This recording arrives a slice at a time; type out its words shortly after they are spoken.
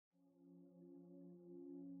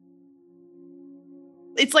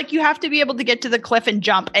It's like you have to be able to get to the cliff and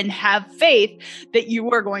jump and have faith that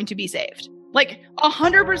you are going to be saved. Like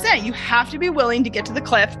 100%, you have to be willing to get to the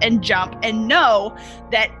cliff and jump and know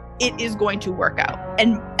that it is going to work out.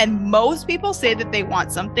 And most people say that they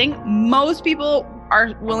want something. Most people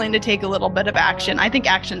are willing to take a little bit of action. I think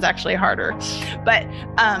action's actually harder. But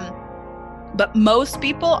most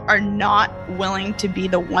people are not willing to be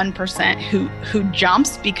the 1% who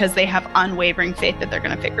jumps because they have unwavering faith that they're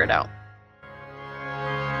going to figure it out.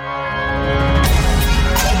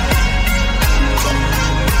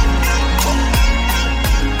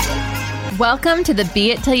 Welcome to the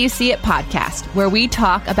Be It Till You See It podcast, where we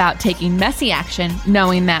talk about taking messy action,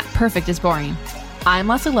 knowing that perfect is boring. I'm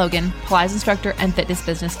Leslie Logan, Pilates instructor and fitness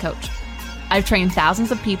business coach. I've trained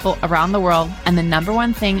thousands of people around the world, and the number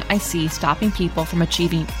one thing I see stopping people from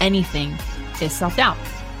achieving anything is self-doubt.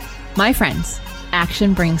 My friends,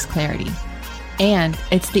 action brings clarity, and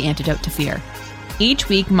it's the antidote to fear. Each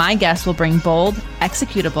week, my guests will bring bold,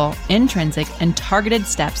 executable, intrinsic, and targeted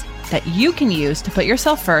steps that you can use to put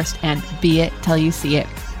yourself first and be it till you see it.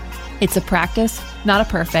 It's a practice, not a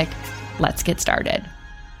perfect. Let's get started.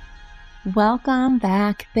 Welcome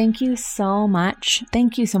back. Thank you so much.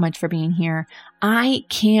 Thank you so much for being here. I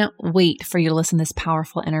can't wait for you to listen to this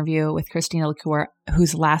powerful interview with Christina LaCour,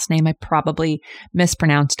 whose last name I probably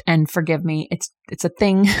mispronounced, and forgive me. It's a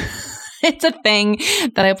thing. It's a thing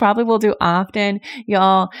that I probably will do often,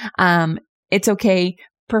 y'all. It's okay.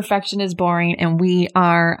 Perfection is boring, and we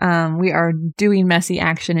are doing messy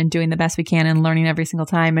action and doing the best we can and learning every single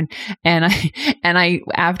time. And I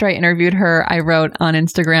after I interviewed her, I wrote on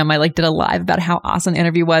Instagram, I did a live about how awesome the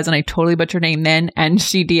interview was, and I totally butchered her name then. And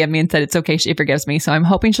she DM'd me and said it's okay, she forgives me. So I'm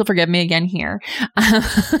hoping she'll forgive me again here.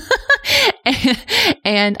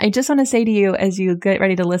 And I just want to say to you, as you get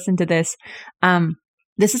ready to listen to this,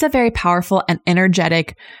 this is a very powerful and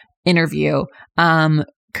energetic interview.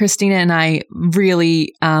 Christina and I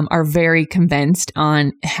really are very convinced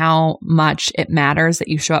on how much it matters that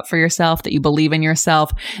you show up for yourself, that you believe in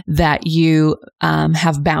yourself, that you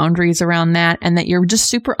have boundaries around that, and that you're just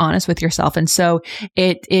super honest with yourself. And so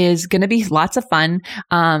it is going to be lots of fun.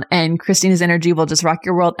 And Christina's energy will just rock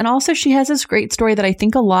your world. And also she has this great story that I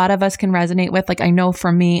think a lot of us can resonate with. I know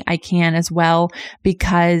for me, I can as well,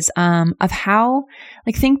 because of how,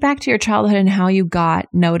 think back to your childhood and how you got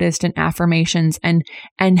noticed and affirmations and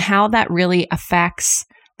how that really affects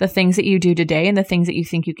the things that you do today and the things that you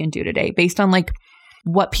think you can do today based on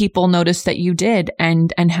what people noticed that you did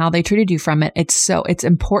and how they treated you from it. It's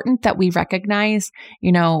important that we recognize,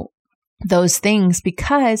 those things,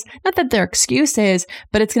 because not that they're excuses,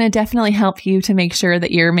 but it's going to definitely help you to make sure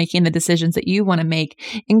that you're making the decisions that you want to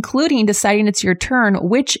make, including deciding it's your turn,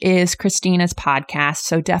 which is Christina's podcast.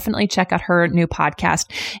 So definitely check out her new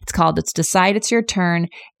podcast. It's called It's Decide It's Your Turn.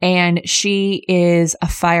 And she is a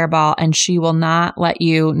fireball, and she will not let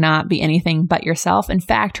you not be anything but yourself. In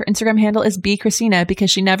fact, her Instagram handle is Be Christina,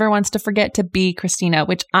 because she never wants to forget to be Christina,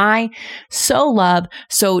 which I so love.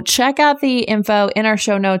 So check out the info in our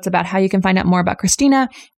show notes about how you can find out more about Christina,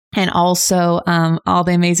 and also all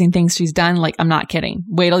the amazing things she's done. I'm not kidding.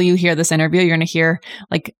 Wait till you hear this interview. You're going to hear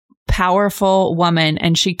powerful woman,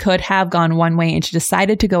 and she could have gone one way and she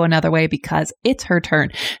decided to go another way because it's her turn.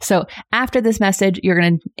 So after this message, you're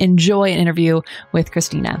going to enjoy an interview with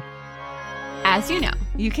Christina. As you know,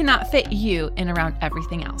 you cannot fit you in around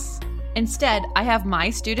everything else. Instead, I have my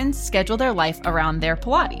students schedule their life around their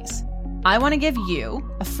Pilates. I want to give you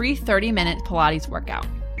a free 30-minute Pilates workout.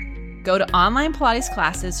 Go to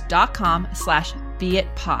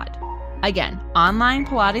onlinepilatesclasses.com/beitpod. Again,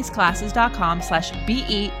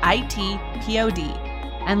 onlinepilatesclasses.com/BEITPOD.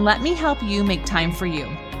 And let me help you make time for you.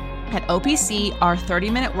 At OPC, our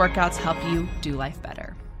 30-minute workouts help you do life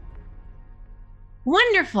better.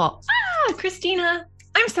 Wonderful. Christina,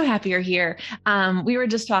 I'm so happy you're here. We were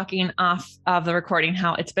just talking off of the recording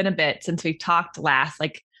how it's been a bit since we've talked last,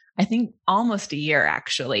 I think almost a year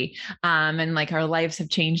actually. And our lives have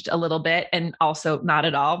changed a little bit, and also not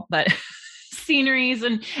at all, but sceneries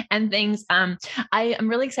and things. I am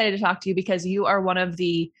really excited to talk to you because you are when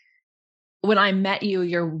I met you,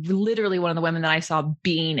 you're literally one of the women that I saw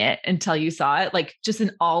being it until you saw it, just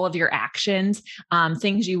in all of your actions,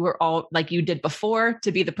 things you were all you did before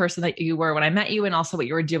to be the person that you were when I met you, and also what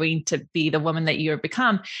you were doing to be the woman that you have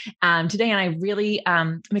become today. And I really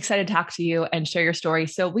am excited to talk to you and share your story.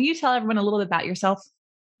 So will you tell everyone a little bit about yourself?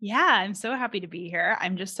 Yeah, I'm so happy to be here.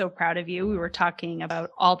 I'm just so proud of you. We were talking about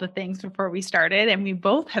all the things before we started, and we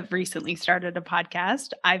both have recently started a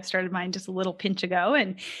podcast. I've started mine just a little pinch ago,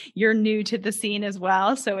 and you're new to the scene as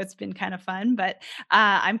well. So it's been kind of fun, but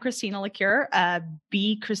I'm Christina LaCour,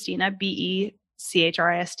 Be Christina, BE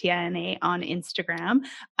CHRISTINA on Instagram.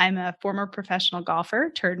 I'm a former professional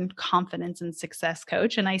golfer turned confidence and success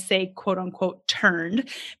coach. And I say, quote unquote, turned.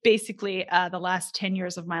 Basically, the last 10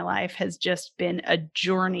 years of my life has just been a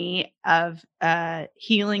journey of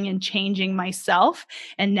healing and changing myself,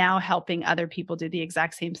 and now helping other people do the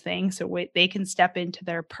exact same thing so they can step into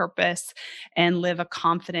their purpose and live a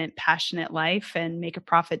confident, passionate life and make a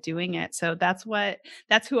profit doing it. So that's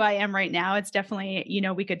who I am right now. It's definitely,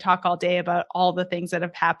 we could talk all day about all the things that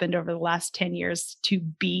have happened over the last 10 years to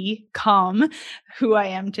become who I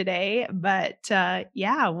am today. But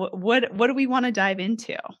what do we want to dive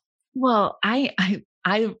into? Well, I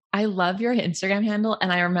love your Instagram handle.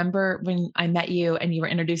 And I remember when I met you and you were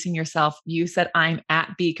introducing yourself, you said, I'm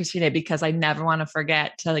at B Christina, because I never want to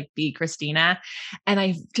forget to like be Christina. And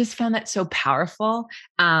I just found that so powerful.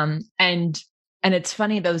 And it's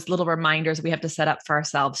funny, those little reminders we have to set up for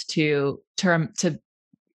ourselves to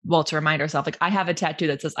remind ourselves. Like, I have a tattoo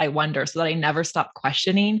that says, I wonder, so that I never stop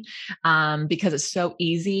questioning, because it's so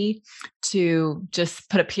easy to just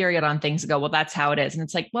put a period on things and go, well, that's how it is. And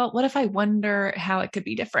it's like, well, what if I wonder how it could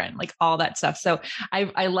be different? Like all that stuff. So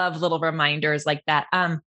I love little reminders like that.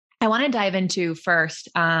 I want to dive into first,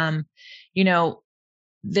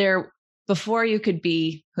 before you could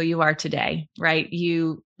be who you are today, right?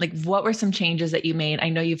 What were some changes that you made? I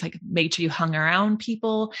know you've made sure you hung around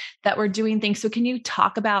people that were doing things. So can you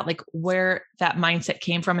talk about where that mindset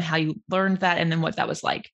came from and how you learned that, and then what that was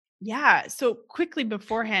like? Yeah. So quickly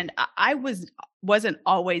beforehand, I wasn't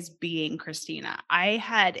always being Christina. I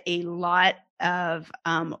had a lot of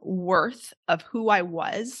worth of who I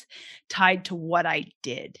was tied to what I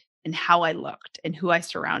did and how I looked and who I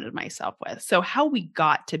surrounded myself with. So how we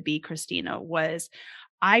got to be Christina was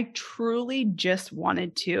I truly just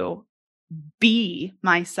wanted to be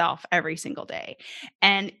myself every single day.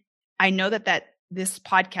 And I know that this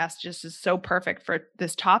podcast just is so perfect for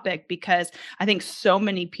this topic, because I think so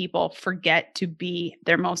many people forget to be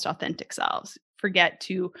their most authentic selves, forget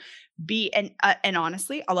to be, and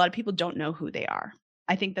honestly, a lot of people don't know who they are.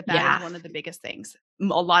 I think that is one of the biggest things. A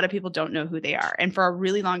lot of people don't know who they are. And for a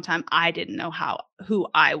really long time, I didn't know who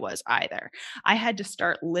I was either. I had to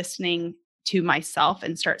start listening to myself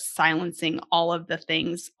and start silencing all of the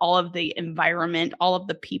things, all of the environment, all of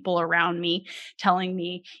the people around me telling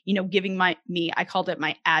me, giving I called it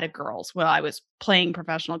my Atta girls while I was playing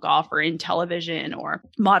professional golf or in television or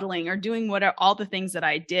modeling or doing all the things that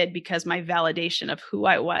I did, because my validation of who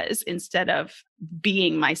I was, instead of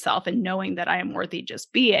being myself and knowing that I am worthy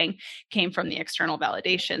just being, came from the external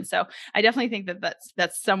validation. So I definitely think that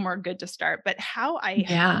that's somewhere good to start. But how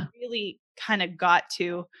I really kind of got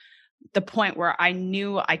to the point where I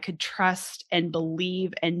knew I could trust and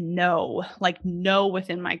believe and know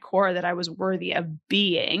within my core that I was worthy of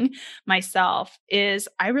being myself, is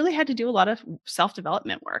I really had to do a lot of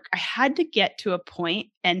self-development work. I had to get to a point,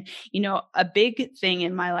 and a big thing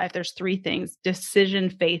in my life, there's three things: decision,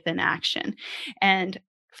 faith, and action. And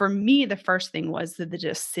for me, the first thing was the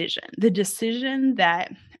decision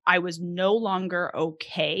that I was no longer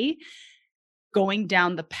okay going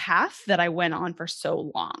down the path that I went on for so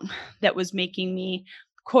long, that was making me,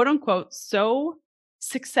 quote unquote, so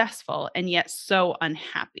successful and yet so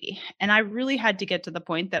unhappy. And I really had to get to the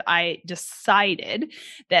point that I decided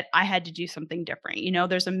that I had to do something different.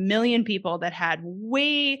 There's a million people that had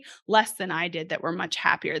way less than I did that were much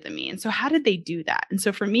happier than me. And so how did they do that? And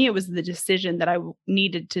so for me, it was the decision that I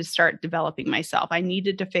needed to start developing myself. I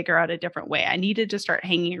needed to figure out a different way. I needed to start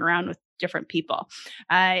hanging around with different people.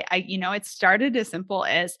 It started as simple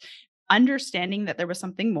as understanding that there was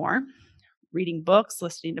something more, reading books,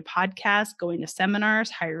 listening to podcasts, going to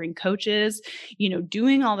seminars, hiring coaches,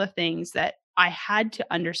 doing all the things that I had to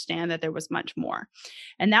understand that there was much more.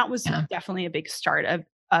 And that was definitely a big start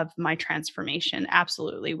of my transformation.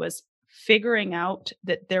 Absolutely, was figuring out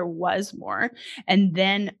that there was more, and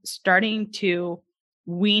then starting to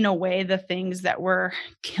wean away the things that were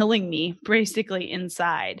killing me basically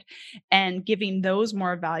inside, and giving those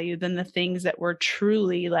more value than the things that were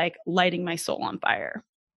truly lighting my soul on fire.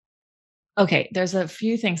 Okay, there's a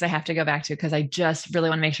few things I have to go back to, because I just really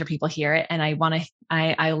want to make sure people hear it. And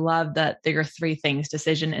I love that there are three things: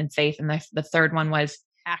 decision and faith. And the third one was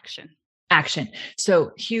action.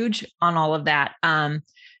 So huge on all of that.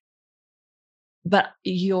 But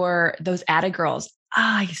those Atta girls,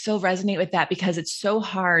 I so resonate with that, because it's so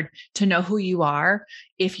hard to know who you are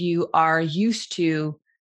if you are used to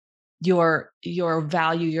your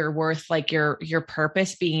value, your worth, your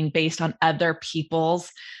purpose being based on other people's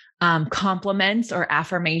compliments or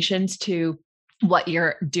affirmations to what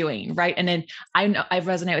you're doing. Right. And then I know I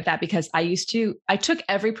resonate with that, because I took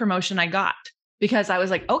every promotion I got, because I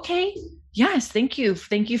was like, okay, Yes, thank you.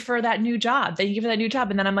 Thank you for that new job. Thank you for that new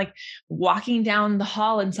job. And then I'm like walking down the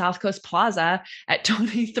hall in South Coast Plaza at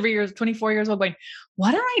 24 years old going,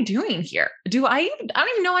 what am I doing here? I don't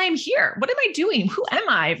even know I am here. What am I doing? Who am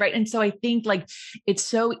I? Right. And so I think like it's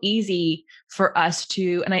so easy for us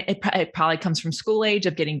to, and it probably comes from school age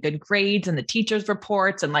of getting good grades and the teacher's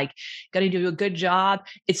reports and like got to do a good job.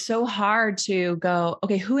 It's so hard to go,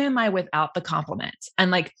 okay, who am I without the compliments?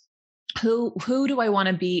 And like, who do I want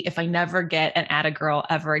to be if I never get an atta girl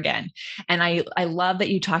ever again? And I love that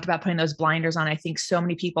you talked about putting those blinders on. I think so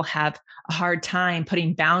many people have a hard time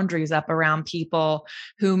putting boundaries up around people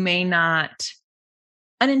who may not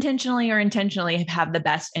unintentionally or intentionally have the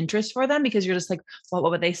best interest for them, because you're just like, well,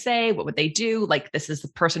 what would they say? What would they do? Like, this is the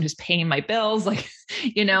person who's paying my bills, like,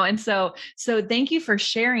 and so thank you for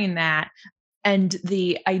sharing that. And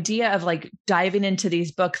the idea of like diving into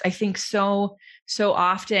these books, I think so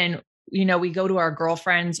often, we go to our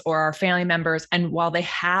girlfriends or our family members, and while they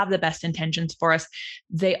have the best intentions for us,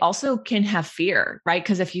 they also can have fear, right?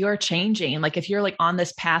 Because if you're changing, like if you're like on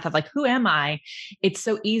this path of like, who am I? It's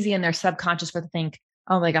so easy in their subconscious for to think,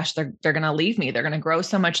 oh my gosh, they're going to leave me. They're going to grow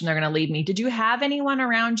so much and they're going to leave me. Did you have anyone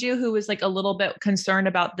around you who was like a little bit concerned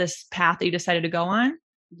about this path that you decided to go on?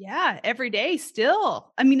 Yeah, every day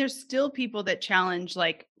still. I mean, there's still people that challenge,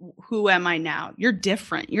 like, who am I now? You're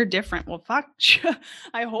different. You're different. Well, fuck.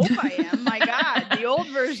 I hope I am. My God, the old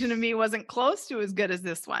version of me wasn't close to as good as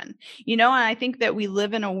this one. And I think that we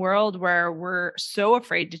live in a world where we're so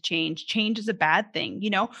afraid to change. Change is a bad thing.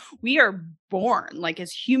 We are born like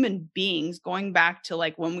as human beings, going back to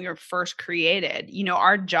like when we were first created.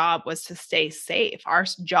 Our job was to stay safe. Our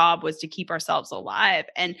job was to keep ourselves alive.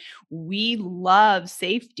 And we love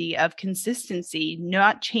safety of consistency,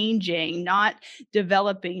 not changing, not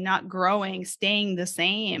developing, not growing, staying the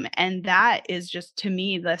same. And that is just, to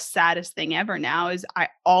me, the saddest thing ever now is I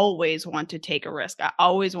always want to take a risk. I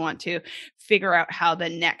always want to figure out how the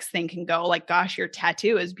next thing can go. Like, gosh, your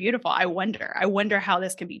tattoo is beautiful. I wonder how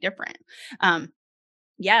this can be different.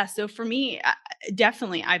 Yeah. So for me,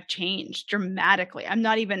 definitely I've changed dramatically. I'm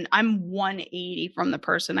 180 from the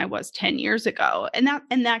person I was 10 years ago. And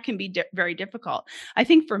that can be very difficult. I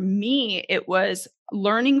think for me, it was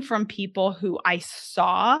learning from people who I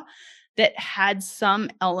saw that had some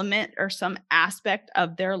element or some aspect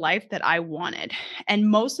of their life that I wanted. And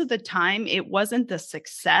most of the time it wasn't the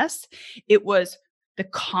success, it was the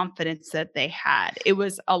confidence that they had. It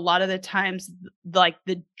was a lot of the times like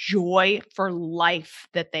the joy for life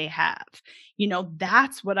that they have.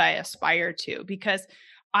 That's what I aspire to, because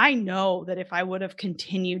I know that if I would have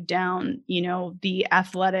continued down, the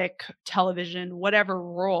athletic television, whatever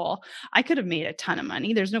role, I could have made a ton of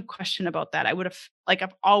money. There's no question about that. I would have, like,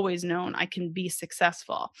 I've always known I can be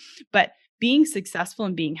successful, but being successful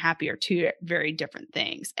and being happy are two very different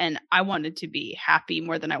things. And I wanted to be happy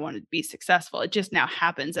more than I wanted to be successful. It just now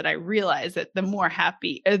happens that I realize that the more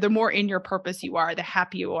happy, the more in your purpose you are, the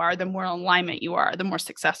happier you are, the more in alignment you are, the more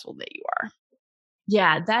successful that you are.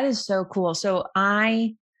 Yeah, that is so cool. So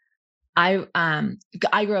I grew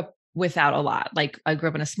up without a lot. Like, I grew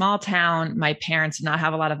up in a small town. My parents did not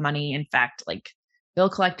have a lot of money. In fact, like, bill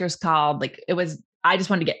collectors called, like, I just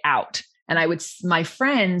wanted to get out. And my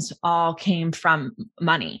friends all came from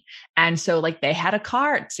money. And so like they had a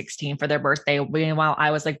car at 16 for their birthday. Meanwhile,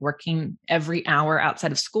 I was like working every hour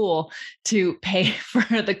outside of school to pay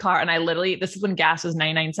for the car. And this is when gas was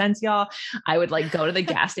 99 cents, y'all. I would like go to the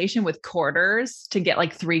gas station with quarters to get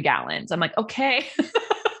like 3 gallons. I'm like, okay.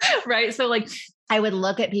 Right. So like, I would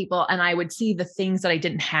look at people and I would see the things that I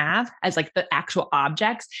didn't have as like the actual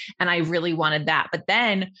objects. And I really wanted that. But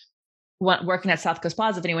then working at South Coast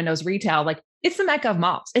Plaza, if anyone knows retail, like, it's the mecca of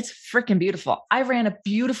malls. It's freaking beautiful. I ran a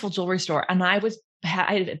beautiful jewelry store and I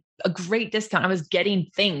had a great discount. I was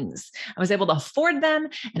getting things. I was able to afford them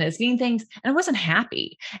and I was getting things and I wasn't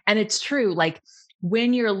happy. And it's true. Like,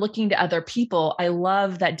 when you're looking to other people, I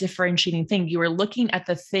love that differentiating thing. You were looking at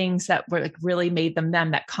the things that were like really made them,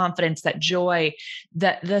 that confidence, that joy,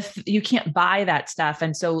 that you can't buy that stuff.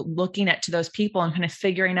 And so looking to those people and kind of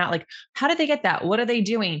figuring out like, how did they get that? What are they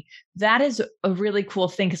doing? That is a really cool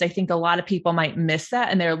thing. Cause I think a lot of people might miss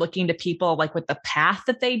that. And they're looking to people like with the path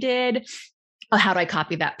that they did. How do I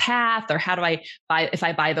copy that path? Or how do I if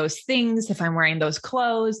I buy those things, if I'm wearing those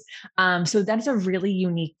clothes? So that's a really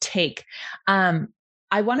unique take.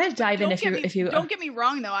 I want to dive in don't get me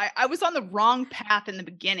wrong though. I was on the wrong path in the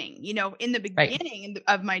beginning, in the beginning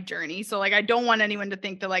of my journey. So like, I don't want anyone to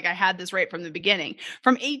think that like I had this right from the beginning.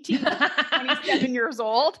 From 18 to 27 years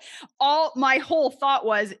old, my whole thought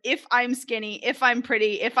was, if I'm skinny, if I'm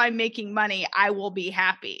pretty, if I'm making money, I will be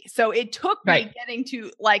happy. So it took me getting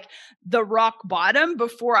to like the rock bottom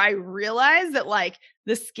before I realized that like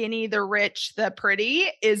the skinny, the rich, the pretty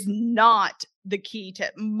is not the key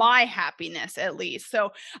to my happiness, at least.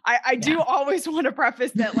 So I do always want to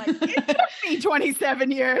preface that like it took me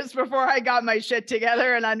 27 years before I got my shit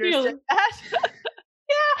together and understood that.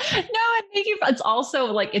 Yeah, no, I think it's also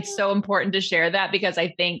like, it's so important to share that, because I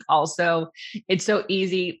think also it's so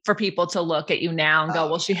easy for people to look at you now and go,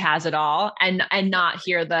 well, she has it all, and not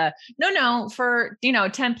hear the, no, for,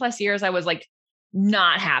 10 plus years, I was like,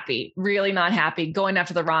 not happy, really not happy, going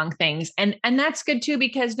after the wrong things. And that's good too,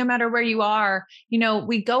 because no matter where you are,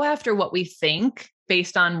 we go after what we think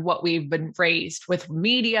based on what we've been raised with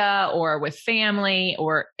media or with family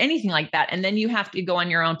or anything like that. And then you have to go on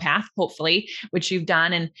your own path, hopefully, which you've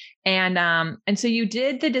done. And so you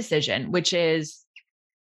did the decision, which is,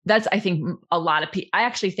 that's, I think a lot of people, I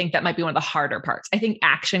actually think that might be one of the harder parts. I think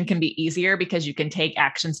action can be easier because you can take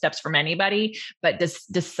action steps from anybody, but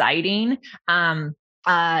deciding,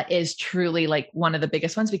 is truly like one of the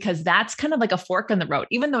biggest ones, because that's kind of like a fork in the road,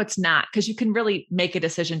 even though it's not, because you can really make a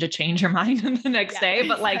decision to change your mind the next day.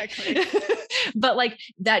 But but like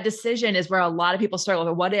that decision is where a lot of people struggle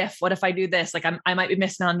with, what if I do this? Like I might be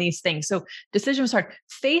missing on these things. So decision was hard.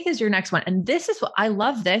 Faith is your next one. And this is what I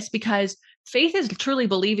love this, because faith is truly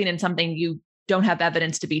believing in something you don't have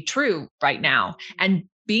evidence to be true right now, and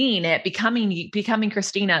becoming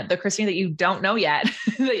Christina, the Christina that you don't know yet,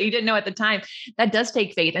 that you didn't know at the time. That does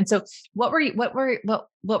take faith. And so what were you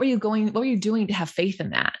doing to have faith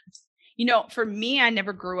in that? For me, I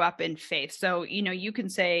never grew up in faith. So, you can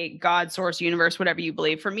say God, source, universe, whatever you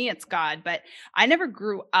believe. For me, it's God, but I never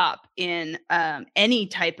grew up in any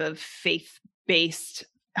type of faith-based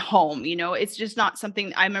home. It's just not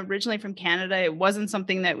something. I'm originally from Canada. It wasn't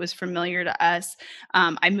something that was familiar to us.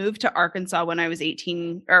 I moved to Arkansas when I was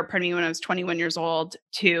when I was 21 years old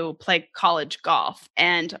to play college golf.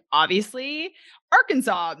 And obviously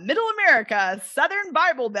Arkansas, Middle America, Southern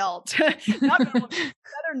Bible Belt, not Middle America,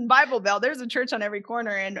 Southern Bible Belt. There's a church on every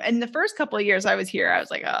corner. And the first couple of years I was here, I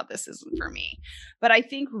was like, oh, this isn't for me. But I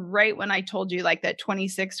think right when I told you like that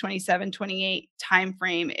 26, 27, 28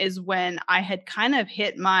 timeframe is when I had kind of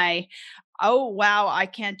hit my, oh, wow, I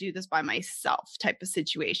can't do this by myself type of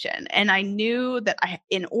situation. And I knew that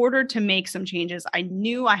in order to make some changes, I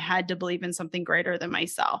knew I had to believe in something greater than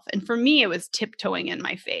myself. And for me, it was tiptoeing in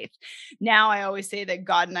my faith. Now I always say that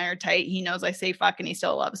God and I are tight. He knows I say fuck and he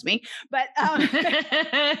still loves me. But,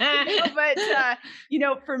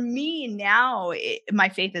 for me now, my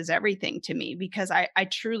faith is everything to me, because I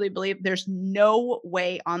truly believe there's no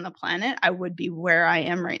way on the planet I would be where I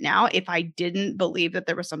am right now if I didn't believe that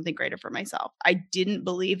there was something greater for myself. I didn't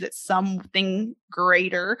believe that something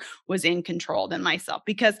greater was in control than myself,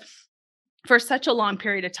 because for such a long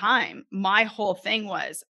period of time, my whole thing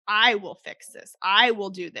was, I will fix this. I will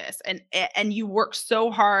do this. And you work so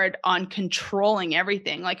hard on controlling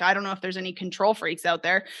everything. Like, I don't know if there's any control freaks out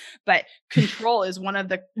there, but control is one of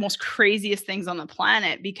the most craziest things on the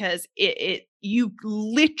planet, because you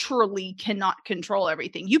literally cannot control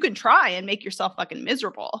everything. You can try and make yourself fucking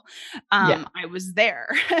miserable. I was there.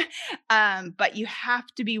 But you have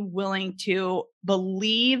to be willing to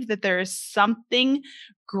believe that there is something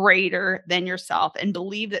greater than yourself, and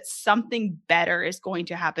believe that something better is going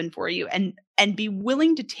to happen for you, and be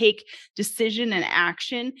willing to take decision and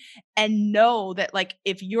action, and know that like,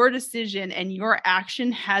 if your decision and your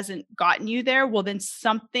action hasn't gotten you there, well, then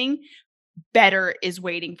something better is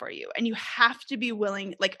waiting for you. And you have to be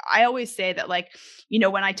willing. Like I always say that, like,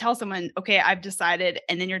 when I tell someone, okay, I've decided,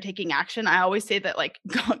 and then you're taking action, I always say that like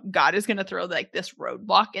God is going to throw like this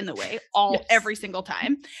roadblock in the way every single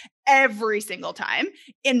time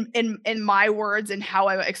in my words. And how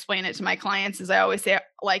I explain it to my clients is I always say,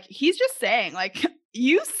 like, he's just saying, like,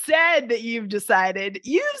 you said that you've decided,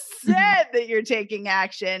 you said that you're taking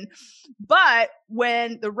action. But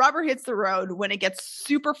when the rubber hits the road, when it gets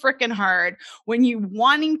super freaking hard, when you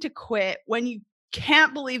wanting to quit, when you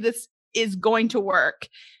can't believe this is going to work,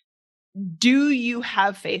 do you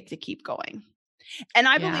have faith to keep going? And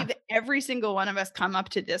I believe that every single one of us come up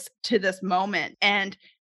to this moment, and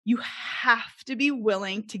you have to be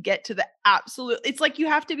willing to get to the absolute. It's like you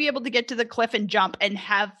have to be able to get to the cliff and jump and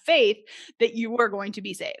have faith that you are going to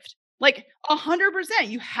be saved. Like 100%,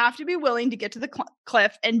 you have to be willing to get to the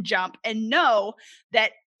cliff and jump and know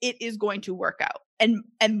that it is going to work out. And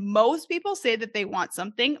most people say that they want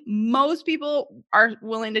something. Most people are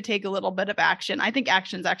willing to take a little bit of action. I think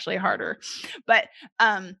action's actually harder. But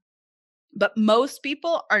most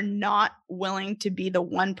people are not willing to be the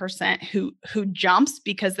 1% who jumps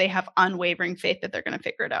because they have unwavering faith that they're going to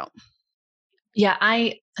figure it out. Yeah,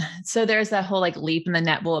 so there's that whole like leap in the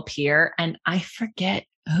net will appear. And I forget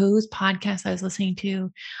whose podcast I was listening to.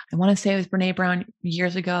 I want to say it was Brene Brown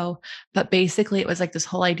years ago, but basically it was like this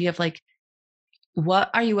whole idea of like, what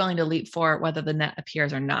are you willing to leap for, whether the net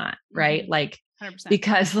appears or not? Right. Like, 100%.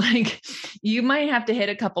 Because like you might have to hit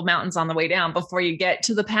a couple mountains on the way down before you get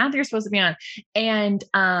to the path you're supposed to be on. And,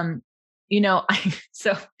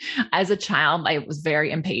 so as a child, I was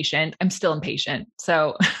very impatient. I'm still impatient.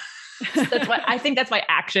 So that's why I think that's why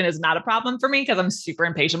action is not a problem for me, because I'm super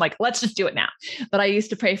impatient. I'm like, let's just do it now. But I used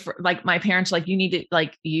to pray for like my parents, like you need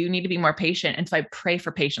to be more patient. And so I pray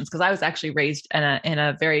for patience, because I was actually raised in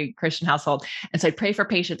a very Christian household. And so I pray for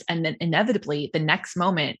patience. And then inevitably the next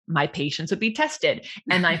moment, my patience would be tested.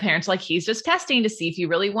 And my parents were like, he's just testing to see if you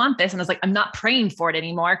really want this. And I was like, I'm not praying for it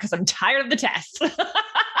anymore because I'm tired of the test.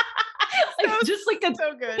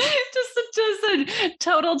 So good. Just a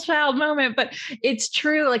total child moment, but it's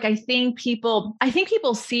true. Like, I think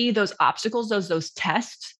people see those obstacles, those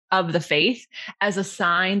tests of the faith as a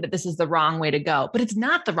sign that this is the wrong way to go, but it's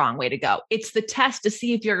not the wrong way to go. It's the test to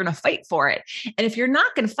see if you're going to fight for it. And if you're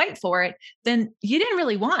not going to fight for it, then you didn't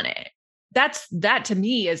really want it. That to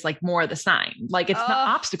me is like more the sign. Like it's the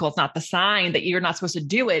obstacle. It's not the sign that you're not supposed to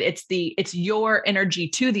do it. It's your energy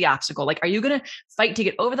to the obstacle. Like, are you going to fight to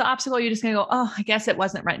get over the obstacle? Or are you just going to go, oh, I guess it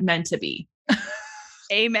wasn't meant to be.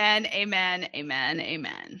 Amen. Amen. Amen.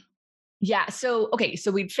 Amen. Yeah. So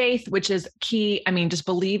we'd faith, which is key. I mean, just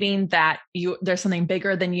believing that there's something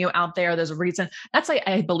bigger than you out there. There's a reason. That's like,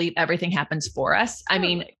 I believe everything happens for us. I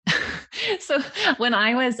mean, so when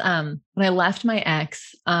I left my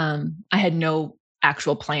ex, I had no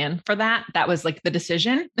actual plan for that. That was like the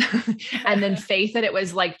decision and then faith that it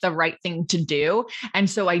was like the right thing to do. And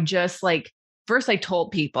so I just like, first I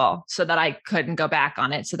told people so that I couldn't go back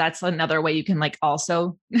on it. So that's another way you can like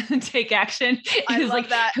also take action. I love like,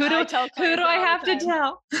 that. Who do I have to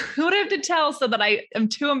tell? Who do I have to tell so that I am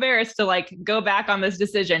too embarrassed to like go back on this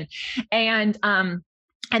decision?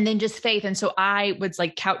 And then just faith. And so I was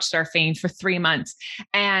like couch surfing for 3 months.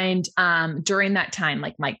 And during that time,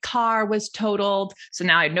 like my car was totaled. So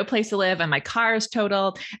now I had no place to live and my car is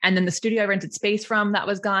totaled. And then the studio I rented space from, that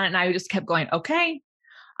was gone. And I just kept going, okay,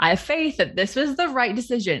 I have faith that this was the right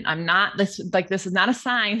decision. This is not a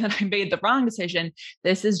sign that I made the wrong decision.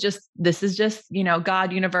 This is just,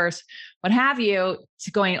 God, universe, what have you. It's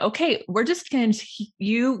going, okay, we're just going to,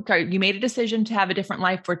 you made a decision to have a different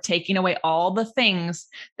life. We're taking away all the things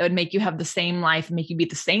that would make you have the same life, make you be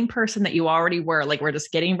the same person that you already were. Like, we're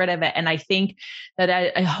just getting rid of it. And I think that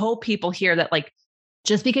I hope people hear that, like,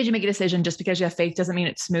 just because you make a decision, just because you have faith doesn't mean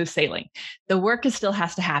it's smooth sailing. The work still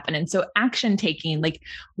has to happen. And so action taking, like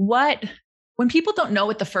when people don't know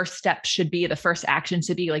what the first step should be, the first action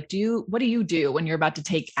should be, like, what do you do when you're about to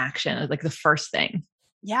take action? Like the first thing.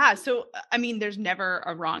 Yeah. So, I mean, there's never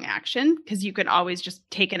a wrong action because you can always just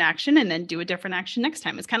take an action and then do a different action next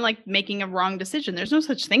time. It's kind of like making a wrong decision. There's no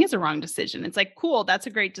such thing as a wrong decision. It's like, cool, that's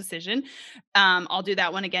a great decision. I'll do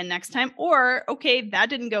that one again next time. Or, okay,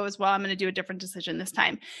 that didn't go as well. I'm going to do a different decision this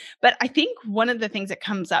time. But I think one of the things that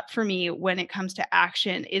comes up for me when it comes to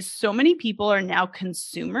action is so many people are now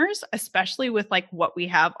consumers, especially with like what we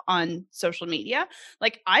have on social media.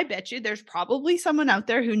 Like, I bet you there's probably someone out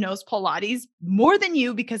there who knows Pilates more than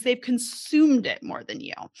you because they've consumed it more than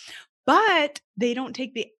you, but they don't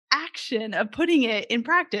take the action of putting it in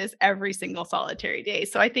practice every single solitary day.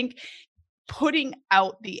 So I think putting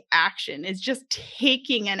out the action is just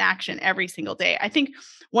taking an action every single day. I think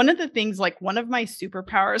one of the things, like one of my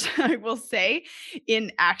superpowers, I will say,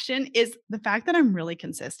 in action is the fact that I'm really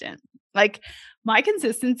consistent. Like, my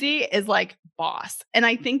consistency is like boss. And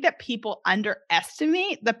I think that people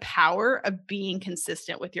underestimate the power of being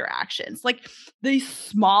consistent with your actions. Like, the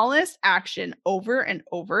smallest action over and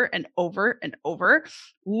over and over and over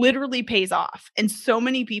literally pays off. And so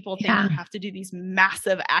many people think you have to do these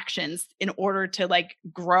massive actions in order to like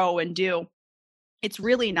grow and do. It's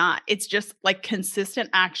really not. It's just like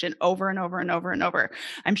consistent action over and over and over and over.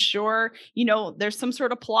 I'm sure, there's some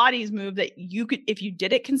sort of Pilates move that you could, if you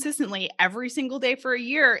did it consistently every single day for a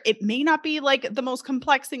year, it may not be like the most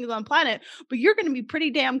complex things on the planet, but you're going to be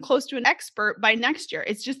pretty damn close to an expert by next year.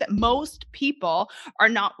 It's just that most people are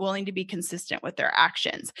not willing to be consistent with their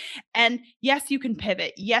actions. And yes, you can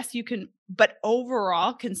pivot. Yes, you can, but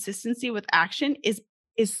overall consistency with action is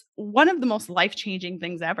one of the most life-changing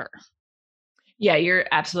things ever. Yeah, you're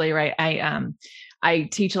absolutely right. I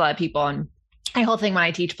teach a lot of people, and my whole thing when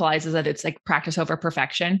I teach Pilates is that it's like practice over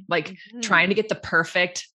perfection. Like trying to get the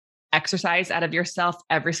perfect exercise out of yourself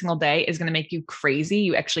every single day is going to make you crazy.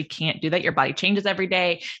 You actually can't do that. Your body changes every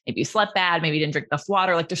day. Maybe you slept bad. Maybe you didn't drink enough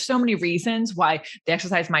water. Like there's so many reasons why the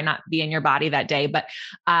exercise might not be in your body that day. But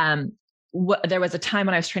there was a time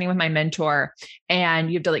when I was training with my mentor and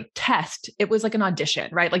you have to like test. It was like an audition,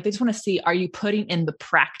 right? Like they just want to see, are you putting in the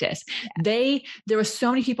practice? There were so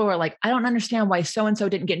many people who were like, I don't understand why so-and-so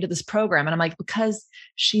didn't get into this program. And I'm like, because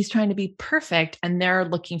she's trying to be perfect. And they're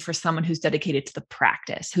looking for someone who's dedicated to the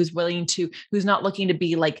practice, who's not looking to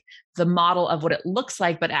be like the model of what it looks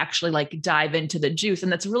like, but actually like dive into the juice. And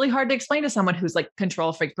that's really hard to explain to someone who's like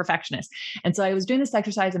control freak perfectionist. And so I was doing this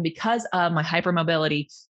exercise, and because of my hypermobility,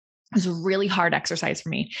 it was a really hard exercise for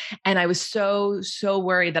me. And I was so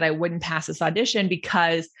worried that I wouldn't pass this audition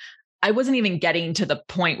because I wasn't even getting to the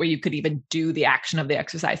point where you could even do the action of the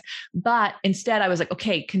exercise. But instead I was like,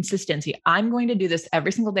 okay, consistency. I'm going to do this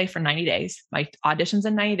every single day for 90 days. My audition's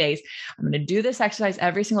in 90 days. I'm going to do this exercise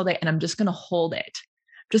every single day, and I'm just going to hold it.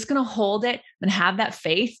 Just going to hold it and have that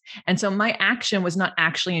faith. And so my action was not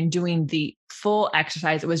actually in doing the full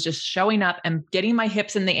exercise. It was just showing up and getting my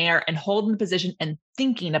hips in the air and holding the position and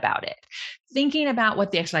thinking about it, thinking about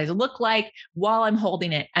what the exercise looked like while I'm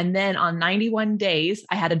holding it. And then on 91 days,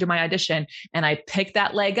 I had to do my audition, and I picked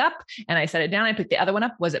that leg up and I set it down. I picked the other one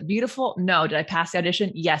up. Was it beautiful? No. Did I pass the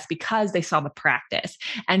audition? Yes, because they saw the practice.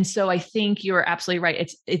 And so I think you're absolutely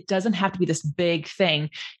right. It doesn't have to be this big thing.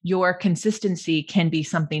 Your consistency can be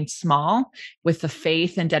something small with the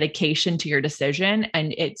faith and dedication to your decision,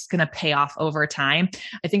 and it's going to pay off over time.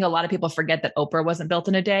 I think a lot of people forget that Oprah wasn't built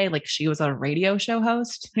in a day. Like she was a radio show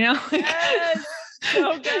host, you know? Yes,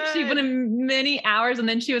 so good. She put in many hours, and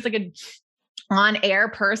then she was like a on-air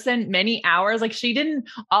person, many hours. Like she didn't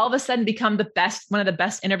all of a sudden become one of the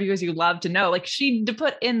best interviewers you love to know. Like she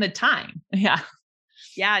put in the time. Yeah.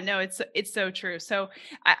 Yeah, no, it's so true. So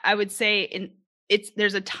I would say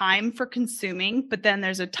there's a time for consuming, but then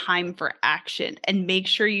there's a time for action, and make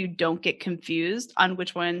sure you don't get confused on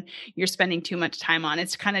which one you're spending too much time on.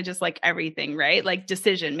 It's kind of just like everything, right? Like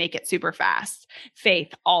decision, make it super fast.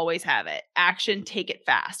 Faith, always have it. Action, take it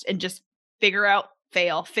fast, and just figure out,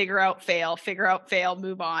 fail, figure out, fail, figure out, fail,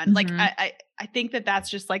 move on. Mm-hmm. Like I think that's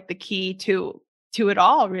just like the key to it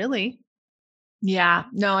all, really. Yeah,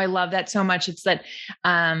 no, I love that so much. It's that,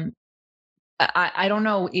 I don't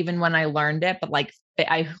know even when I learned it, but like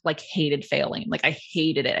I like hated failing. Like I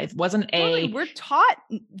hated it. It wasn't we're taught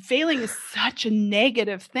failing is such a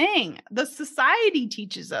negative thing. The society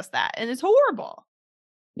teaches us that, and it's horrible.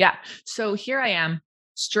 Yeah. So here I am,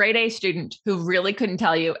 straight A student who really couldn't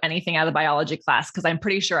tell you anything out of the biology class, because I'm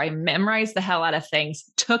pretty sure I memorized the hell out of things,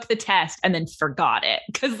 took the test, and then forgot it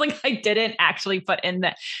because like I didn't actually put in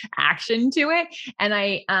the action to it. And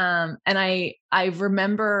I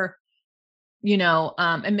remember, you know,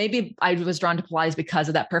 and maybe I was drawn to Pilates because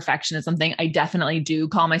of that perfectionism thing. I definitely do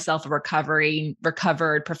call myself a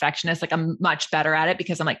recovered perfectionist. Like I'm much better at it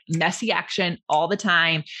because I'm like messy action all the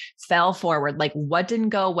time, fell forward. Like what didn't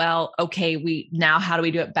go well? Okay, now how do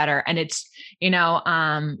we do it better? And it's, you know,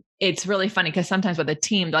 it's really funny because sometimes with a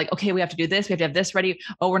team, they're like, okay, we have to do this. We have to have this ready.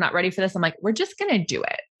 Oh, we're not ready for this. I'm like, we're just going to do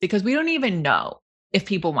it because we don't even know if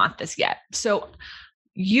people want this yet. So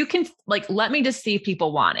you can like, let me just see if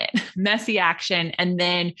people want it. Messy action. And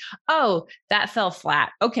then, oh, that fell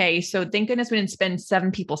flat. Okay. So thank goodness we didn't spend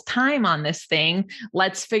 7 people's time on this thing.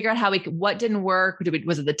 Let's figure out what didn't work.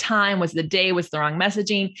 Was it the time? Was it the day? Was it the wrong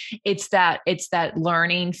messaging? It's that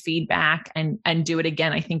learning feedback and do it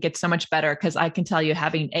again. I think it's so much better because I can tell you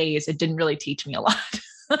having A's, it didn't really teach me a lot.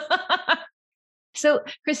 So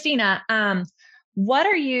Christina, what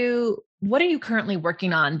are you currently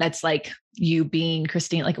working on that's like you being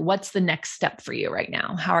Christine? Like what's the next step for you right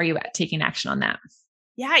now? How are you taking action on that?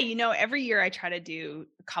 Yeah, you know, every year I try to do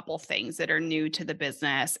a couple things that are new to the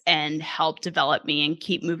business and help develop me and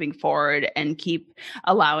keep moving forward and keep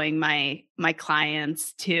allowing my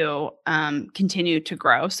clients to continue to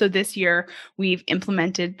grow. So this year we've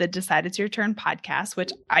implemented the Decide It's Your Turn podcast,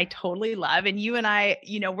 which I totally love. And you and I,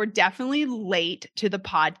 you know, we're definitely late to the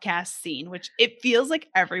podcast scene, which it feels like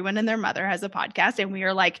everyone and their mother has a podcast and we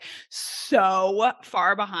are like so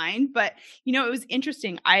far behind. But, you know, it was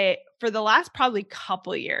interesting. For the last probably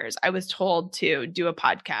couple of years, I was told to do a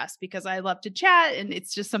podcast because I love to chat and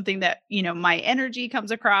it's just something that, you know, my energy comes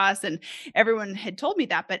across and everyone had told me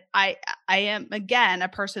that. But I am, again, a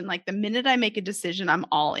person like the minute I make a decision, I'm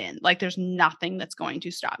all in. Like there's nothing that's going to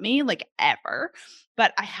stop me, like ever.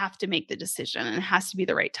 But I have to make the decision and it has to be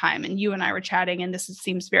the right time. And you and I were chatting and this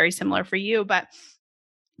seems very similar for you. But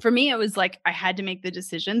for me, it was like I had to make the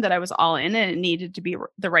decision that I was all in and it needed to be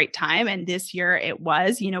the right time. And this year it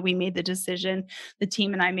was, we made the decision, the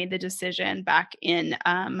team and I made the decision back in,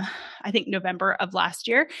 I think November of last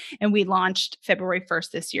year, and we launched February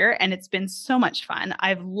 1st this year. And it's been so much fun.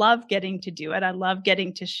 I've loved getting to do it. I love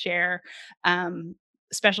getting to share,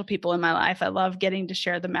 special people in my life. I love getting to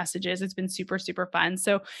share the messages. It's been super, super fun.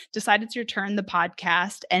 So Decide It's Your Turn, the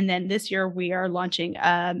podcast. And then this year we are launching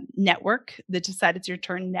a network, the Decide It's Your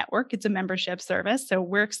Turn network. It's a membership service. So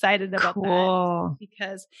we're excited about that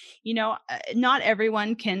because, not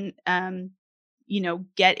everyone can,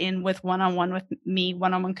 get in with one-on-one with me,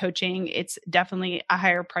 one-on-one coaching. It's definitely a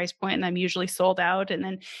higher price point and I'm usually sold out. And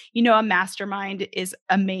then, a mastermind is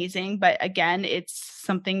amazing, but again, it's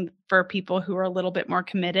something for people who are a little bit more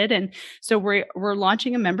committed. And so we're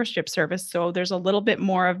launching a membership service. So there's a little bit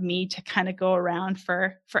more of me to kind of go around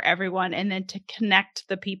for everyone and then to connect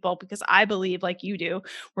the people, because I believe, like you do,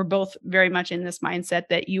 we're both very much in this mindset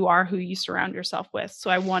that you are who you surround yourself with. So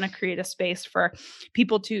I want to create a space for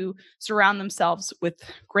people to surround themselves with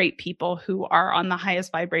great people who are on the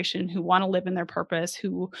highest vibration, who want to live in their purpose,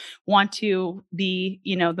 who want to be,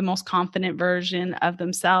 the most confident version of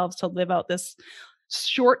themselves to live out this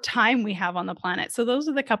short time we have on the planet. So those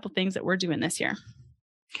are the couple things that we're doing this year.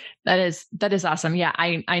 That is awesome. Yeah,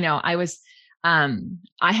 I know. I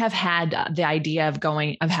have had the idea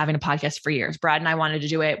of having a podcast for years. Brad and I wanted to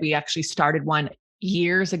do it. We actually started one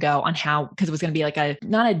years ago on because it was going to be like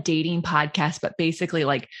not a dating podcast, but basically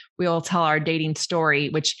like we'll tell our dating story,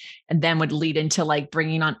 and then would lead into like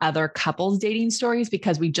bringing on other couples dating stories,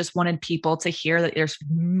 because we just wanted people to hear that there's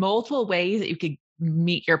multiple ways that you could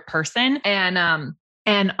meet your person. And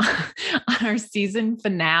on our season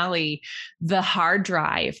finale, the hard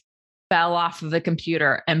drive fell off of the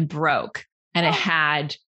computer and broke, and it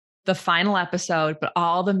had the final episode, but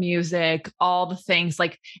all the music, all the things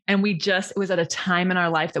and it was at a time in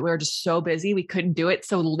our life that we were just so busy, we couldn't do it.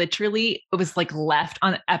 So literally it was like left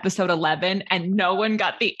on episode 11 and no one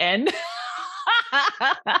got the end.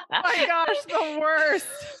 Oh my gosh, the worst.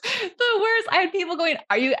 The worst. I had people going,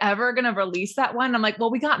 are you ever going to release that one? I'm like,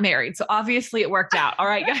 well, we got married, so obviously it worked out. All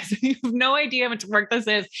right, guys, you have no idea how much work this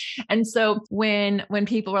is. And so when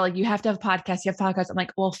people were like, you have to have a podcast, I'm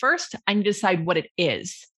like, well, first I need to decide what it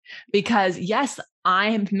is. Because yes,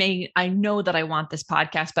 I know that I want this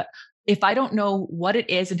podcast, but if I don't know what it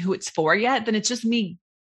is and who it's for yet, then it's just me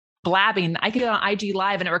blabbing. I can do it on IG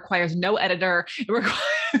Live and it requires no editor. It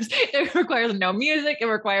requires no music.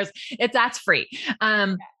 That's free.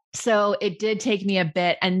 So it did take me a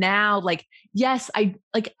bit. And now yes, I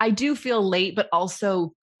do feel late, but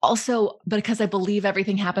also because I believe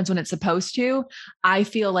everything happens when it's supposed to, I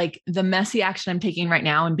feel like the messy action I'm taking right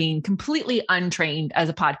now and being completely untrained as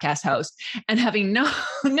a podcast host and having no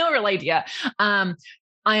real idea,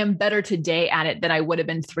 I am better today at it than I would have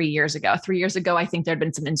been 3 years ago. 3 years ago, I think there'd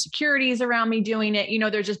been some insecurities around me doing it.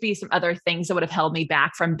 There'd just be some other things that would have held me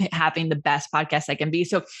back from having the best podcast I can be.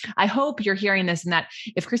 So I hope you're hearing this, and that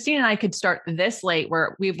if Christine and I could start this late,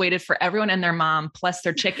 where we've waited for everyone and their mom plus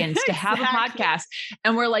their chickens to have a podcast,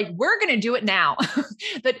 and we're like, we're going to do it now,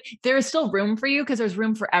 that there is still room for you, because there's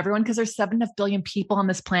room for everyone, because there's 7.5 billion people on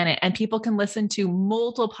this planet, and people can listen to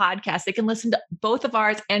multiple podcasts. They can listen to both of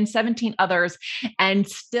ours and 17 others and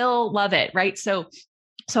still love it. Right. So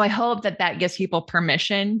I hope that gives people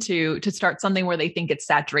permission to start something where they think it's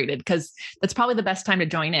saturated, because that's probably the best time to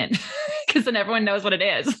join in, because then everyone knows what it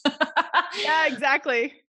is. Yeah,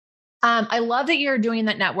 exactly. I love that you're doing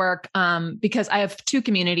that network, because I have two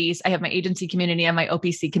communities. I have my agency community and my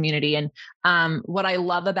OPC community. And what I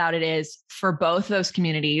love about it is, for both those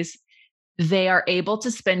communities, they are able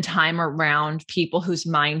to spend time around people whose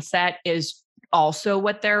mindset is also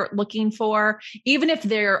what they're looking for, even if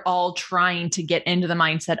they're all trying to get into the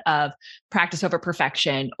mindset of practice over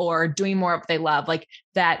perfection or doing more of what they love. Like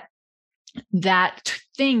that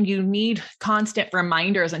thing, you need constant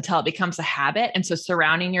reminders until it becomes a habit. And so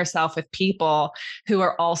surrounding yourself with people who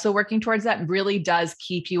are also working towards that really does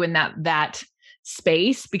keep you in that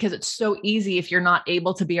space, because it's so easy if you're not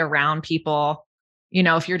able to be around people.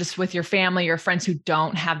 If you're just with your family or friends who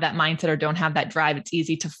don't have that mindset or don't have that drive, it's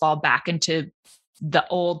easy to fall back into the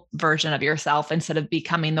old version of yourself instead of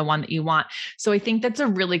becoming the one that you want. So I think that's a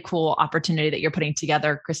really cool opportunity that you're putting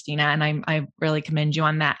together, Christina. And I really commend you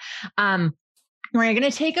on that. We're going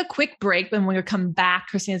to take a quick break. When we come back,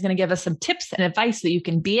 Christina's going to give us some tips and advice so that you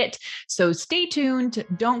can be it. So stay tuned.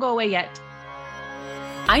 Don't go away yet.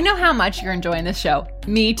 I know how much you're enjoying this show.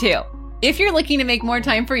 Me too. If you're looking to make more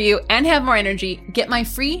time for you and have more energy, get my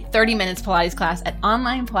free 30 minutes Pilates class at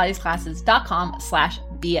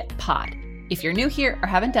onlinepilatesclasses.com/beitpod. If you're new here or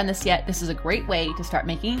haven't done this yet, this is a great way to start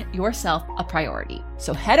making yourself a priority.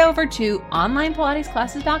 So head over to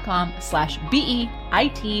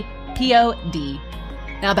onlinepilatesclasses.com/BEITPOD.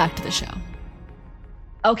 Now back to the show.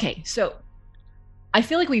 Okay, so I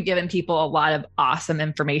feel like we've given people a lot of awesome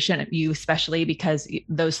information, you especially, because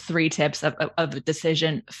those 3 tips of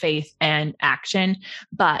decision, faith, and action.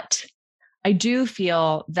 But I do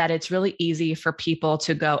feel that it's really easy for people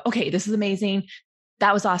to go, okay, this is amazing.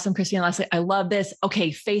 That was awesome, Christine and Leslie. I love this.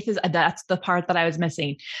 Okay, faith that's the part that I was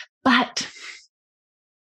missing. But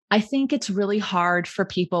I think it's really hard for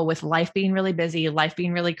people with life being really busy, life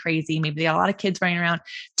being really crazy, maybe they got a lot of kids running around,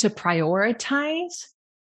 to prioritize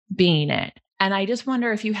being it. And I just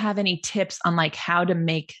wonder if you have any tips on like how to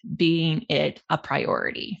make being it a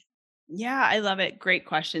priority. Yeah, I love it. Great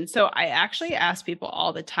question. So I actually ask people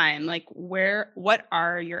all the time, like, what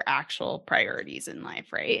are your actual priorities in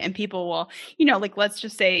life, right? And people will, like, let's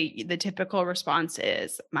just say the typical response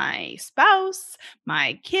is my spouse,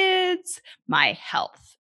 my kids, my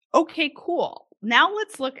health. Okay, cool. Now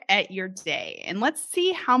let's look at your day and let's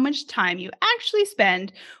see how much time you actually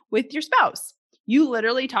spend with your spouse. You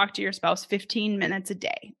literally talk to your spouse 15 minutes a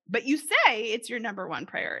day, but you say it's your number one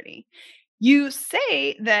priority. You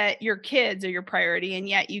say that your kids are your priority, and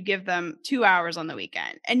yet you give them 2 hours on the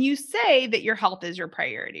weekend. And you say that your health is your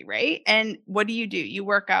priority, right? And what do? You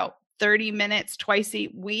work out 30 minutes twice a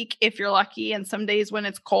week if you're lucky. And some days when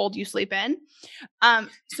it's cold, you sleep in.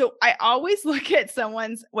 So I always look at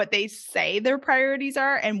what they say their priorities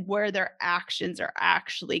are and where their actions are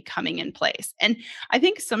actually coming in place. And I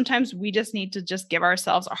think sometimes we just need to just give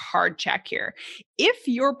ourselves a hard check here. If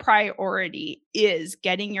your priority is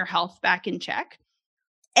getting your health back in check,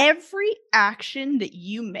 every action that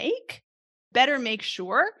you make better make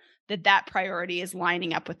sure that that priority is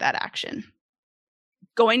lining up with that action.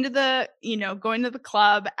 Going to the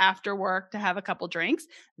club after work to have a couple drinks,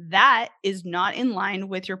 that is not in line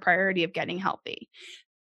with your priority of getting healthy.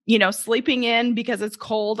 Sleeping in because it's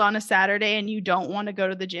cold on a Saturday and you don't want to go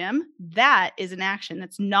to the gym, that is an action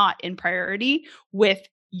that's not in priority with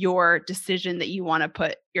your decision that you want to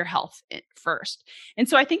put your health in first. And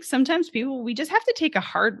so I think sometimes we just have to take a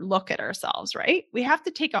hard look at ourselves, right? We have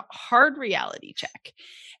to take a hard reality check.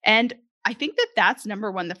 And I think that that's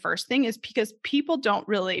number one. The first thing is because people don't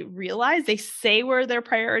really realize, they say where their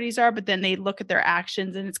priorities are, but then they look at their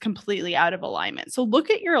actions and it's completely out of alignment. So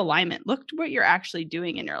look at your alignment, look at what you're actually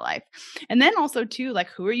doing in your life. And then also too, like,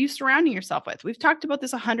 who are you surrounding yourself with? We've talked about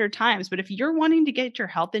this 100 times, but if you're wanting to get your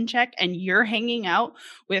health in check and you're hanging out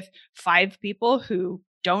with 5 people who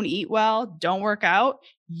don't eat well, don't work out,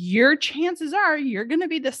 your chances are you're going to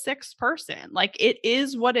be the 6th person. Like, it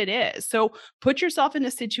is what it is. So put yourself in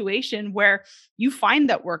a situation where you find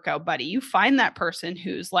that workout buddy, you find that person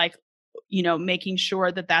who's like, making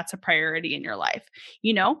sure that that's a priority in your life.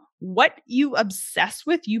 What you obsess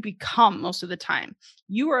with, you become most of the time.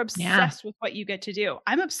 You are obsessed with what you get to do.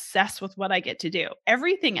 I'm obsessed with what I get to do.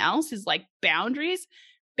 Everything else is like boundaries.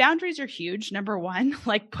 Boundaries are huge. Number one,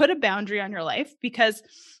 like, put a boundary on your life, because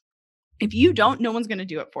if you don't, no one's going to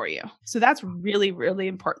do it for you. So that's really, really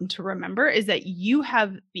important to remember, is that you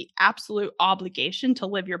have the absolute obligation to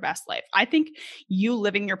live your best life. I think you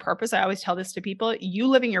living your purpose, I always tell this to people, you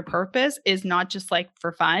living your purpose is not just like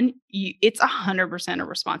for fun. It's 100% a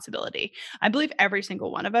responsibility. I believe every single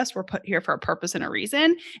one of us were put here for a purpose and a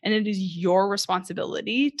reason, and it is your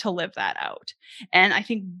responsibility to live that out. And I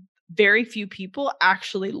think very few people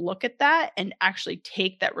actually look at that and actually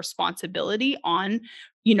take that responsibility on,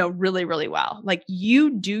 really, really well. Like,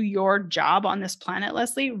 you do your job on this planet,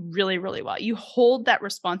 Leslie, really, really well. You hold that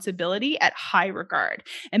responsibility at high regard.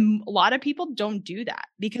 And a lot of people don't do that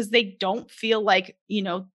because they don't feel like,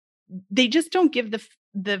 they just don't give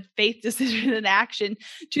the faith, decision, and action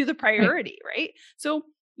to the priority, right? So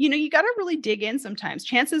you got to really dig in sometimes.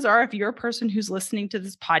 Chances are, if you're a person who's listening to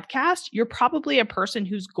this podcast, you're probably a person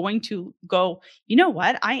who's going to go, you know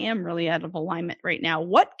what? I am really out of alignment right now.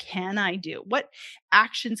 What can I do? What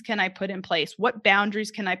actions can I put in place? What boundaries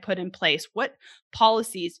can I put in place? What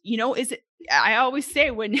policies, I always say,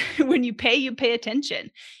 when you pay attention.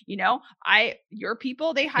 Your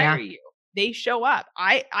people, they hire you. They show up.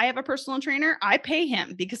 I have a personal trainer. I pay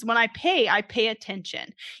him because when I pay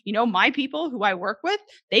attention. My people who I work with,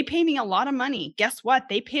 they pay me a lot of money. Guess what?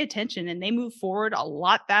 They pay attention and they move forward a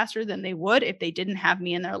lot faster than they would if they didn't have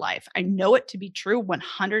me in their life. I know it to be true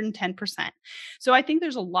 110%. So I think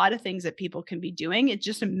there's a lot of things that people can be doing. It's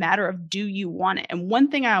just a matter of, do you want it? And one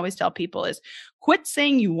thing I always tell people is, quit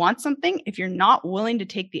saying you want something if you're not willing to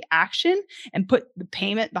take the action and put the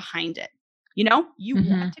payment behind it. You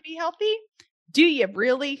want to be healthy? Do you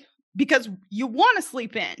really? because you want to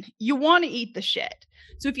sleep in, you want to eat the shit.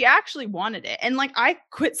 So if you actually wanted it, and like, I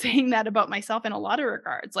quit saying that about myself in a lot of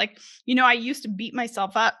regards. Like, I used to beat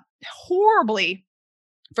myself up horribly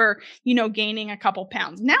for, gaining a couple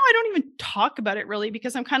pounds. Now I don't even talk about it really,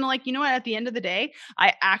 because I'm kind of like, what, at the end of the day,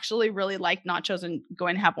 I actually really like nachos and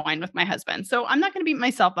going to have wine with my husband. So I'm not going to beat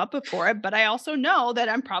myself up for it, but I also know that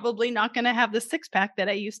I'm probably not going to have the six pack that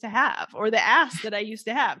I used to have, or the ass that I used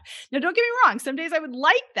to have. Now, don't get me wrong. Some days I would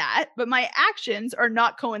like that, but my actions are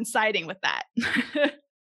not coinciding with that.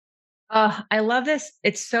 I love this.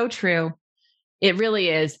 It's so true. It really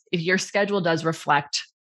is. If your schedule does reflect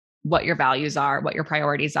what your values are, what your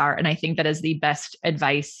priorities are. And I think that is the best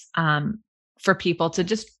advice for people to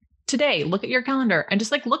just today look at your calendar and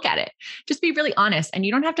just like look at it. Just be really honest. And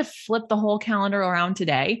you don't have to flip the whole calendar around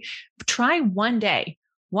today. Try one day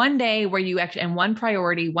where you actually, and one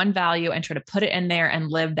priority, one value, and try to put it in there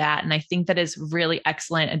and live that. And I think that is really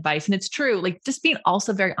excellent advice. And it's true, like just being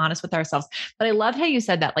also very honest with ourselves. But I loved how you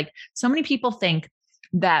said that. Like, so many people think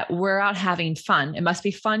that we're out having fun. It must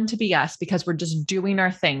be fun to be us because we're just doing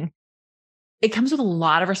our thing. It comes with a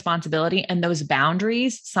lot of responsibility, and those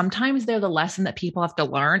boundaries, sometimes they're the lesson that people have to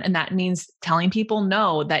learn. And that means telling people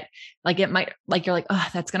no, that like it might, like, you're like, oh,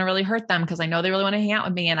 that's going to really hurt them because I know they really want to hang out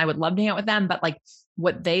with me and I would love to hang out with them. But like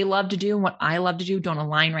what they love to do and what I love to do don't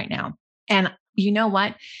align right now. And you know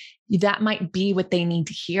what? That might be what they need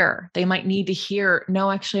to hear. They might need to hear, no,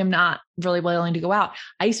 actually, I'm not really willing to go out.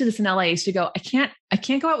 I used to do this in LA. I used to go, I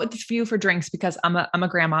can't go out with you for drinks because I'm a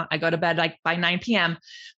grandma. I go to bed like by 9 PM,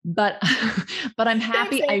 but I'm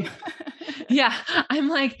happy. I'm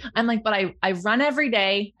like, but I run every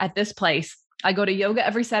day at this place. I go to yoga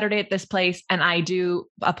every Saturday at this place, and I do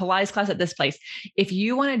a Pilates class at this place. If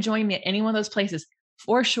you want to join me at any one of those places,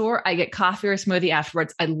 for sure, I get coffee or a smoothie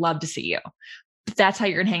afterwards. I'd love to see you. That's how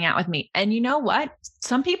you're going to hang out with me. And you know what?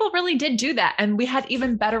 Some people really did do that. And we had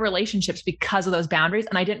even better relationships because of those boundaries.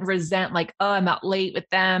 And I didn't resent like, oh, I'm out late with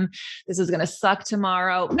them. This is going to suck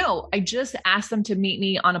tomorrow. No, I just asked them to meet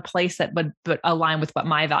me on a place that would align with what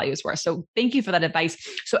my values were. So thank you for that advice.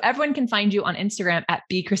 So everyone can find you on Instagram at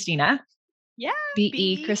BeChristina. Yeah.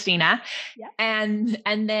 BE Christina. Yeah. And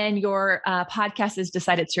then your podcast is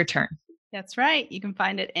Decide It's Your Turn. That's right. You can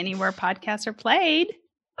find it anywhere podcasts are played.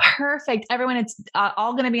 Perfect. Everyone, it's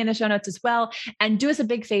all going to be in the show notes as well. And do us a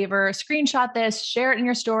big favor, screenshot this, share it in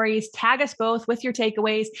your stories, tag us both with your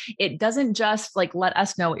takeaways. It doesn't just like let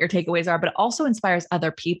us know what your takeaways are, but it also inspires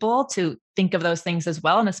other people to think of those things as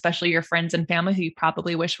well. And especially your friends and family who you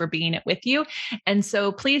probably wish were being it with you. And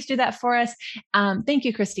so please do that for us. Thank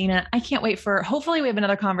you, Christina. I can't wait hopefully we have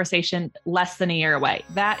another conversation less than a year away.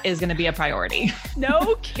 That is going to be a priority.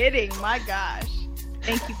 No kidding. My gosh.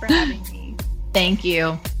 Thank you for having me. Thank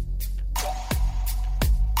you.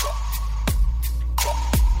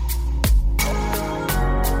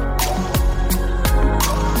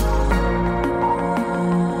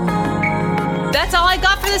 That's all I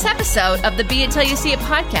got for this episode of the Be It Till You See It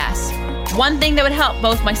podcast. One thing that would help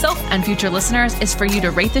both myself and future listeners is for you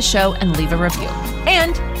to rate the show and leave a review.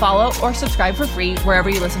 And follow or subscribe for free wherever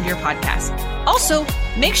you listen to your podcast. Also,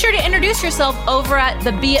 make sure to introduce yourself over at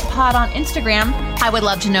the Be It Pod on Instagram. I would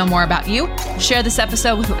love to know more about you. Share this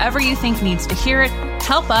episode with whoever you think needs to hear it.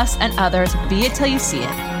 Help us and others be it till you see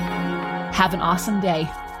it. Have an awesome day.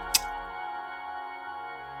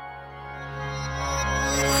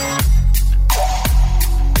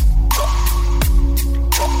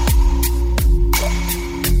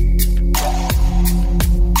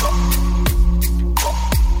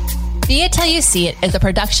 Be It Till You See It is a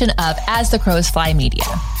production of As the Crows Fly Media.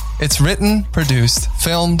 It's written, produced,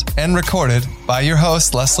 filmed, and recorded by your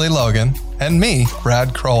host, Leslie Logan, and me,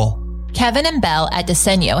 Brad Kroll. Kevin and Belle at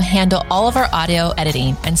Desenio handle all of our audio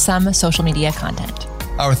editing and some social media content.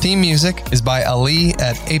 Our theme music is by Ali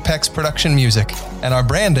at Apex Production Music, and our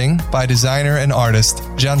branding by designer and artist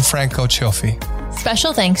Gianfranco Cioffi.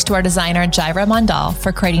 Special thanks to our designer, Jaira Mondal,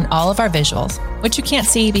 for creating all of our visuals, which you can't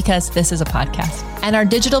see because this is a podcast, and our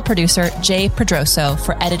digital producer, Jay Pedroso,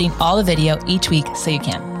 for editing all the video each week so you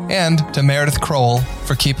can. And to Meredith Kroll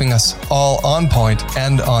for keeping us all on point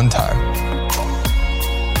and on time.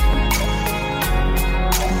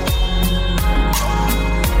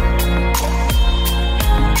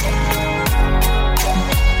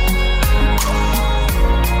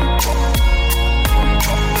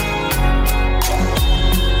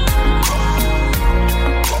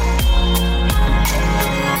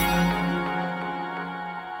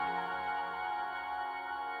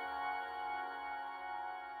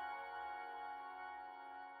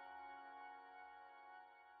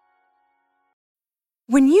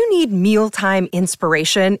 When you need mealtime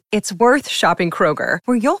inspiration, it's worth shopping Kroger,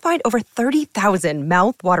 where you'll find over 30,000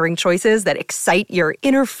 mouth-watering choices that excite your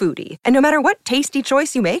inner foodie. And no matter what tasty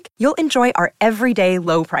choice you make, you'll enjoy our everyday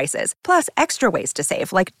low prices, plus extra ways to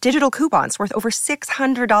save, like digital coupons worth over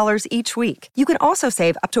 $600 each week. You can also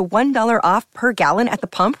save up to $1 off per gallon at the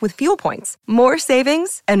pump with fuel points. More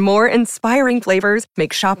savings and more inspiring flavors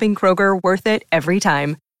make shopping Kroger worth it every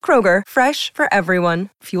time. Kroger, fresh for everyone.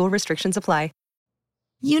 Fuel restrictions apply.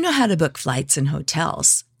 You know how to book flights and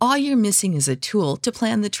hotels. All you're missing is a tool to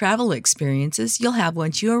plan the travel experiences you'll have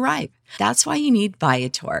once you arrive. That's why you need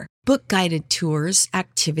Viator. Book guided tours,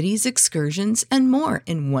 activities, excursions, and more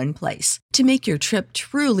in one place to make your trip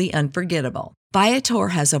truly unforgettable. Viator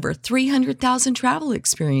has over 300,000 travel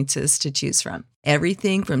experiences to choose from.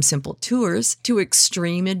 Everything from simple tours to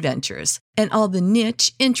extreme adventures and all the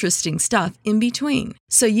niche, interesting stuff in between.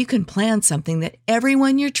 So you can plan something that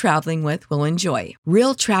everyone you're traveling with will enjoy.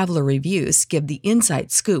 Real traveler reviews give the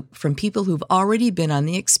inside scoop from people who've already been on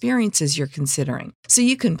the experiences you're considering. So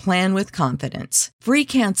you can plan with confidence. Free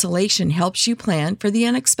cancellation helps you plan for the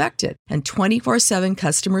unexpected. And 24/7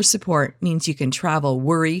 customer support means you can travel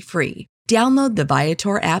worry-free. Download the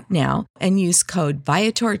Viator app now and use code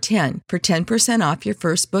Viator10 for 10% off your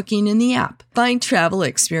first booking in the app. Find travel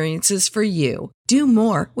experiences for you. Do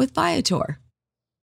more with Viator.